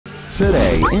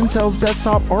Today, Intel's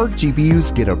desktop ARC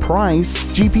GPUs get a price,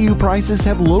 GPU prices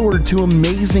have lowered to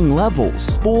amazing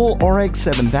levels, full RX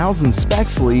 7000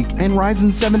 specs leak, and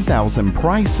Ryzen 7000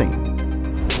 pricing.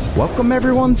 Welcome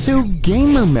everyone to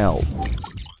Gamer Meld.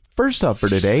 First up for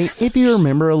today, if you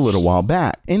remember a little while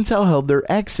back, Intel held their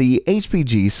XE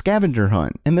HPG scavenger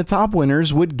hunt, and the top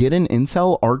winners would get an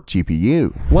Intel ARC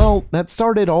GPU. Well, that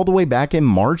started all the way back in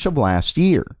March of last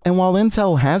year, and while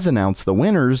Intel has announced the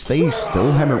winners, they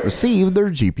still haven't received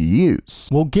their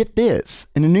GPUs. Well, get this,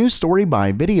 in a new story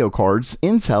by Video Cards,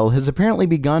 Intel has apparently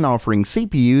begun offering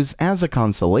CPUs as a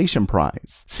consolation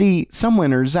prize. See, some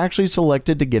winners actually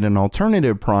selected to get an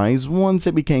alternative prize once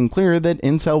it became clear that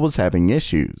Intel was having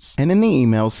issues. And in the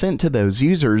email sent to those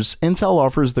users, Intel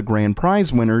offers the grand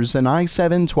prize winners an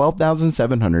i7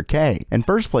 12700K, and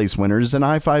first place winners an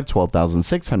i5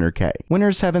 12600K.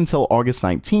 Winners have until August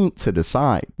 19th to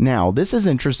decide. Now, this is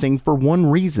interesting for one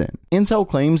reason. Intel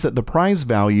claims that the prize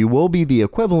value will be the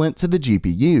equivalent to the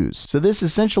GPUs, so this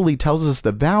essentially tells us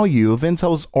the value of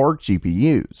Intel's ARC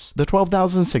GPUs. The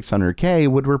 12600K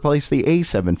would replace the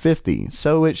A750,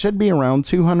 so it should be around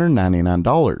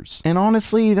 $299. And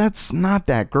honestly, that's not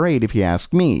that great if you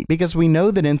ask me, because we know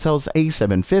that Intel's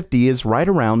A750 is right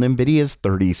around Nvidia's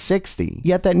 3060,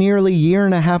 yet that nearly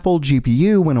year-and-a-half-old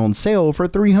GPU went on sale for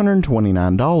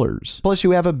 $329. Plus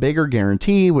you have a bigger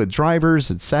guarantee with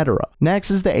drivers, etc. Next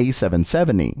is the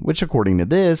A770, which according to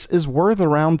this is worth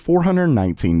around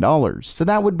 $419, so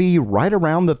that would be right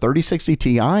around the 3060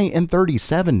 Ti and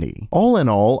 3070. All in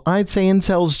all, I'd say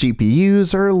Intel's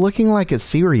GPUs are looking like a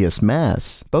serious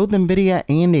mess. Both Nvidia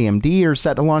and AMD are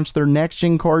set to launch their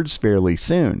next-gen cards fairly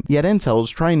soon, yet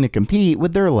Intel's trying to compete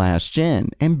with their last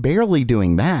gen, and barely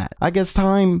doing that. I guess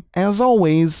time, as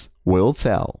always, will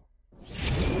tell.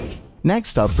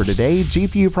 Next up for today,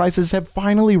 GPU prices have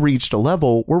finally reached a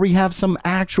level where we have some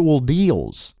actual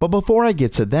deals. But before I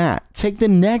get to that, take the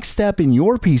next step in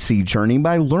your PC journey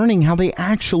by learning how they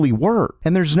actually work.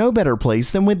 And there's no better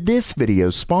place than with this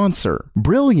video's sponsor,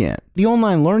 Brilliant, the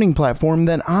online learning platform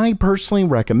that I personally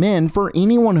recommend for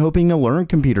anyone hoping to learn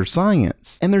computer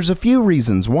science. And there's a few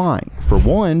reasons why. For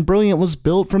one, Brilliant was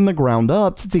built from the ground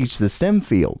up to teach the STEM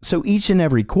field, so each and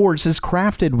every course is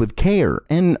crafted with care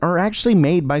and are actually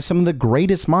made by some of the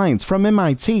greatest minds from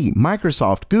MIT,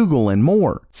 Microsoft, Google, and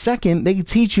more. Second, they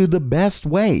teach you the best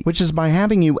way, which is by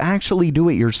having you actually do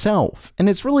it yourself. And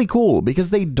it's really cool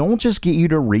because they don't just get you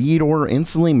to read or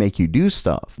instantly make you do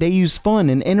stuff. They use fun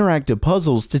and interactive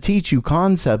puzzles to teach you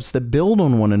concepts that build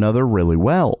on one another really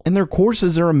well. And their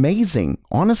courses are amazing.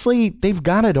 Honestly, they've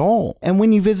got it all. And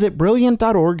when you visit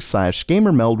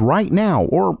brilliant.org/gamermeld right now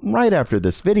or right after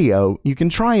this video, you can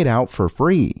try it out for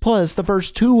free. Plus, the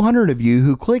first 200 of you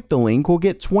who click the link will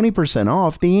get 20%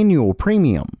 off the annual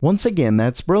premium. Once again,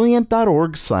 that's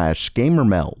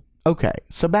brilliant.org/gamermeld. Okay,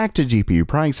 so back to GPU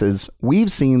prices.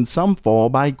 We've seen some fall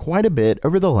by quite a bit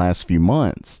over the last few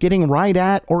months, getting right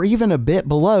at or even a bit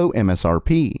below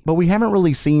MSRP, but we haven't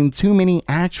really seen too many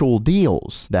actual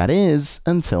deals. That is,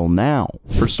 until now.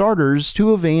 For starters, two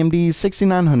of AMD's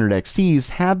 6900 XTs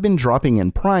have been dropping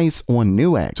in price on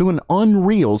Newegg to an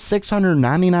unreal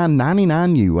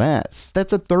 $699.99 US.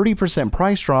 That's a 30%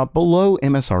 price drop below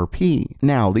MSRP.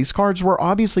 Now, these cards were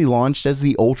obviously launched as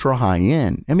the ultra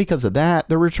high-end, and because of that,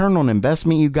 the return on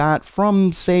investment you got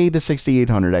from, say, the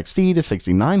 6800 XT to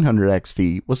 6900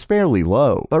 XT was fairly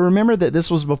low. But remember that this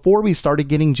was before we started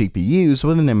getting GPUs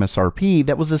with an MSRP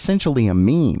that was essentially a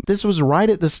meme. This was right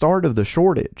at the start of the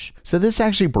shortage. So this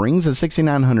actually brings a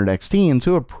 6900 XT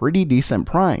into a pretty decent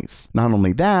price. Not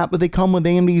only that, but they come with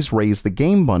AMD's Raise the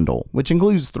Game bundle, which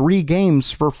includes 3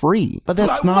 games for free. But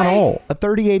that's not all. A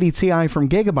 3080 Ti from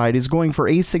Gigabyte is going for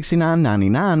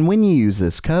 $869.99 when you use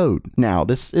this code. Now,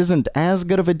 this isn't as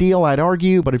good of a deal, I'd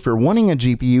argue, but if you're wanting a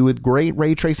GPU with great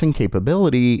ray tracing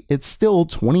capability, it's still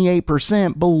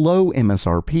 28% below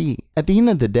MSRP. At the end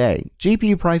of the day,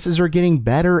 GPU prices are getting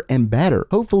better and better.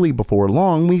 Hopefully before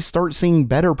long, we start seeing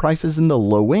better prices in the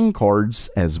low-end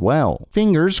cards as well.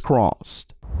 Fingers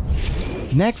crossed.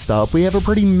 Next up, we have a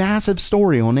pretty massive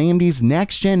story on AMD's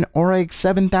next-gen RX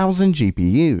 7000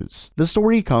 GPUs. The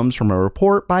story comes from a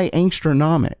report by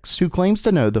Angstronomics, who claims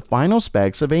to know the final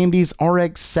specs of AMD's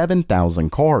RX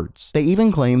 7000 cards. They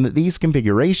even claim that these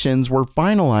configurations were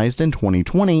finalized in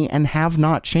 2020 and have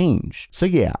not changed. So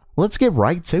yeah, Let's get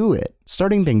right to it.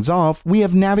 Starting things off, we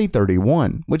have Navi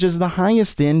 31, which is the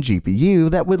highest end GPU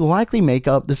that would likely make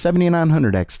up the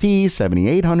 7900 XT,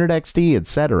 7800 XT,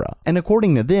 etc. And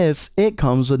according to this, it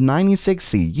comes with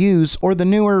 96 CUs or the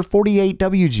newer 48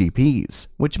 WGPs,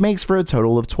 which makes for a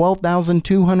total of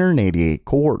 12,288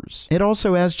 cores. It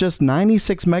also has just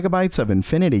 96 megabytes of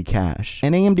Infinity cache,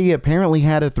 and AMD apparently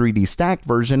had a 3D stacked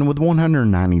version with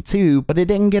 192, but it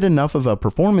didn't get enough of a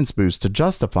performance boost to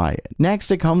justify it. Next,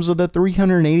 it comes with a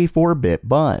 384-bit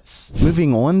bus.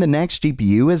 Moving on, the next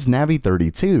GPU is Navi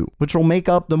 32, which will make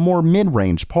up the more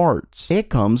mid-range parts. It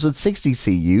comes with 60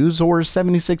 CUs or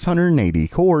 7680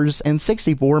 cores and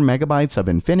 64 megabytes of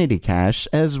Infinity cache,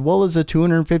 as well as a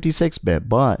 256-bit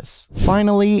bus.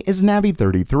 Finally is Navi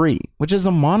 33, which is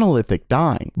a monolithic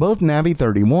die. Both Navi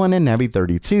 31 and Navi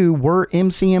 32 were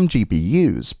MCM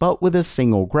GPUs, but with a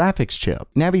single graphics chip.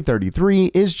 Navi 33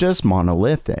 is just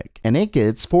monolithic, and it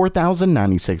gets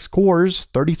 4096 cores,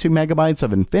 32 megabytes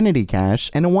of Infinity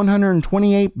cache, and a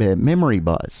 128-bit memory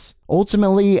bus.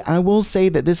 Ultimately, I will say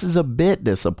that this is a bit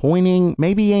disappointing.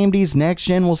 Maybe AMD's next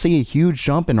gen will see a huge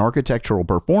jump in architectural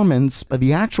performance, but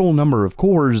the actual number of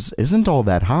cores isn't all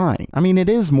that high. I mean, it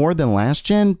is more than last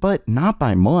gen, but not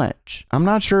by much. I'm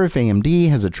not sure if AMD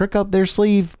has a trick up their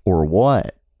sleeve or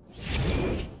what.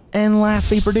 And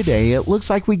lastly for today, it looks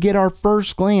like we get our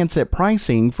first glance at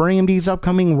pricing for AMD's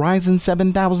upcoming Ryzen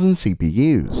 7000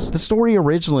 CPUs. The story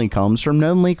originally comes from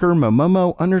known leaker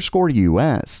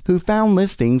Momomo_US, who found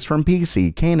listings from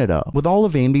PC Canada, with all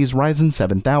of AMD's Ryzen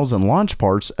 7000 launch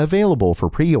parts available for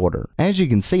pre-order. As you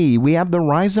can see, we have the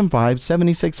Ryzen 5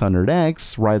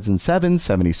 7600X, Ryzen 7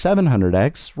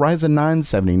 7700X, Ryzen 9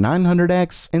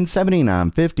 7900X, and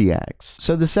 7950X.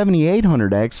 So the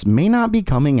 7800X may not be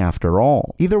coming after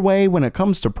all. Either way, when it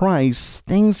comes to price,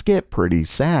 things get pretty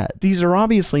sad. These are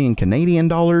obviously in Canadian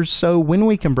dollars, so when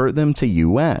we convert them to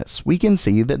US, we can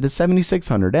see that the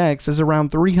 7600X is around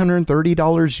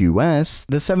 $330 US,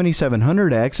 the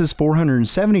 7700X is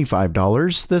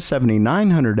 $475, the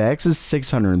 7900X is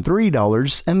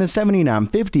 $603, and the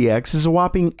 7950X is a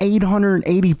whopping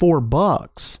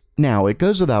 $884. Now, it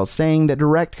goes without saying that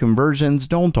direct conversions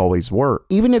don't always work,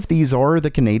 even if these are the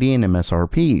Canadian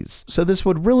MSRPs, so this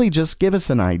would really just give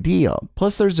us an idea.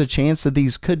 Plus, there's a chance that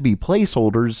these could be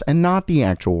placeholders and not the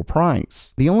actual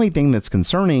price. The only thing that's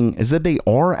concerning is that they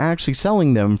are actually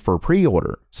selling them for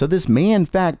pre-order, so this may in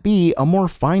fact be a more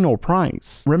final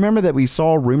price. Remember that we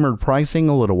saw rumored pricing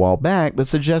a little while back that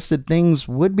suggested things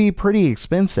would be pretty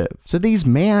expensive, so these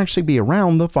may actually be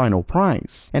around the final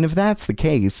price. And if that's the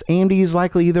case, AMD is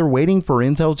likely either waiting for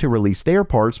Intel to release their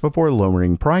parts before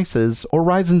lowering prices, or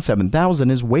Ryzen 7000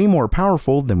 is way more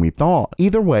powerful than we thought.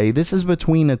 Either way, this is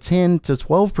between a 10 to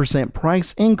 12%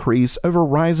 price increase over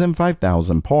Ryzen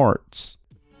 5000 parts.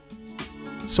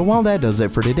 So while that does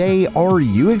it for today, are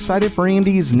you excited for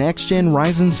AMD's next-gen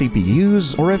Ryzen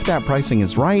CPUs, or if that pricing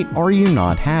is right, are you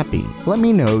not happy? Let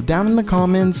me know down in the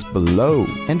comments below,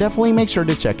 and definitely make sure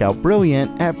to check out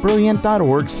Brilliant at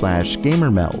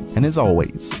brilliant.org/gamermeld. And as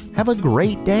always, have a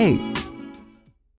great day!